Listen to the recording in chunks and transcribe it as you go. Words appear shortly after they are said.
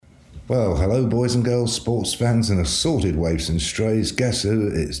Well, hello boys and girls, sports fans and assorted waifs and strays. Guess who?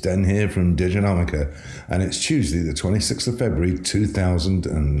 It's Den here from Diginomica, and it's Tuesday the 26th of February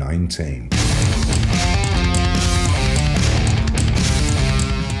 2019.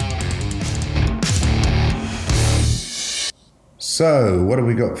 So, what have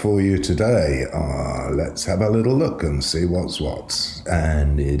we got for you today? Let's have a little look and see what's what.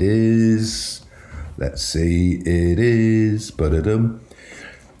 And it is,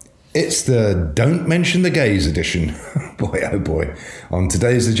 it's the Don't Mention the Gays edition. Boy, oh boy. On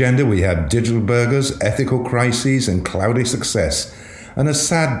today's agenda, we have digital burgers, ethical crises, and cloudy success, and a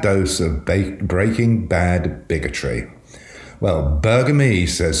sad dose of Breaking Bad bigotry. Well, burger me,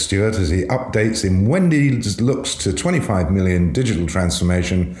 says Stuart as he updates in Wendy's looks to 25 million digital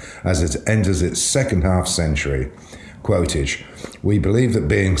transformation as it enters its second half century. Quotage, we believe that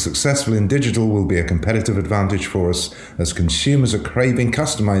being successful in digital will be a competitive advantage for us as consumers are craving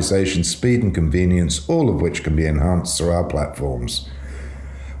customization, speed and convenience, all of which can be enhanced through our platforms.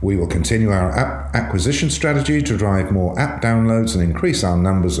 We will continue our app acquisition strategy to drive more app downloads and increase our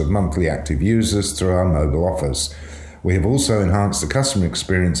numbers of monthly active users through our mobile offers. We have also enhanced the customer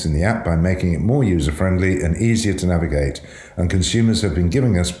experience in the app by making it more user-friendly and easier to navigate, and consumers have been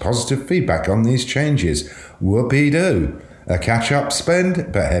giving us positive feedback on these changes. Whoopee-doo! A catch-up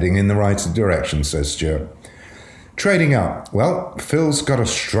spend, but heading in the right direction, says Stuart. Trading up. Well, Phil's got a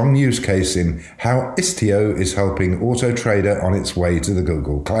strong use case in how Istio is helping Auto Trader on its way to the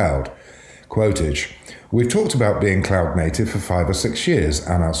Google Cloud. Quotage, we've talked about being cloud native for 5 or 6 years,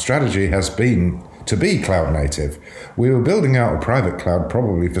 and our strategy has been to be cloud native. We were building out a private cloud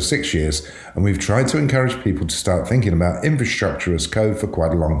probably for 6 years, and we've tried to encourage people to start thinking about infrastructure as code for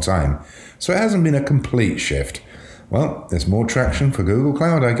quite a long time. So it hasn't been a complete shift. Well, there's more traction for Google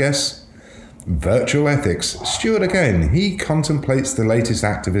Cloud, I guess. Virtual ethics. Stuart again, he contemplates the latest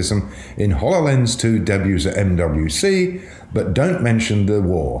activism in HoloLens 2 debuts at MWC, but don't mention the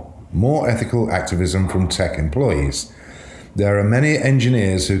war. More ethical activism from tech employees. There are many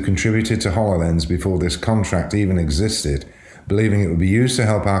engineers who contributed to HoloLens before this contract even existed, believing it would be used to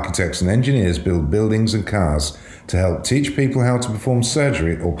help architects and engineers build buildings and cars, to help teach people how to perform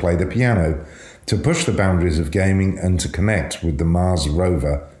surgery or play the piano, to push the boundaries of gaming and to connect with the Mars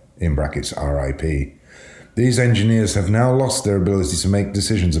rover, in brackets RIP. These engineers have now lost their ability to make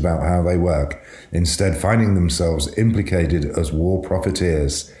decisions about how they work, instead finding themselves implicated as war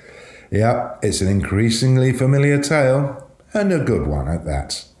profiteers. Yeah, it's an increasingly familiar tale, and a good one at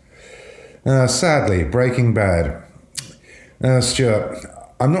that. Sadly, Breaking Bad. Stuart,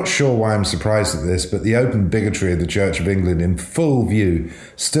 I'm not sure why I'm surprised at this, but the open bigotry of the Church of England in full view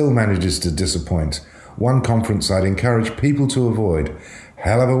still manages to disappoint. One conference I'd encourage people to avoid.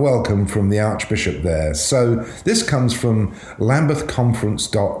 Hell of a welcome from the Archbishop there. So this comes from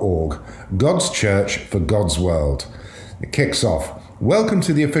lambethconference.org, God's Church for God's World. It kicks off. Welcome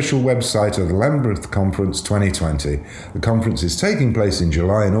to the official website of the Lambeth Conference 2020. The conference is taking place in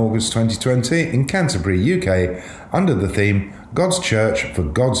July and August 2020 in Canterbury, UK, under the theme God's Church for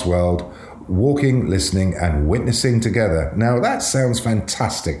God's World, walking, listening and witnessing together. Now that sounds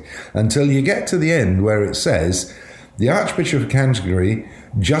fantastic until you get to the end where it says, the Archbishop of Canterbury,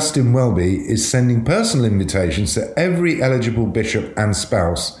 Justin Welby, is sending personal invitations to every eligible bishop and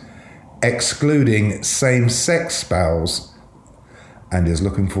spouse, excluding same-sex spouse, and is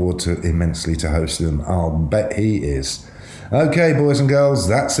looking forward immensely to hosting them. I'll bet he is. Okay, boys and girls,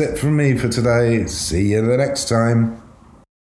 that's it from me for today. See you the next time.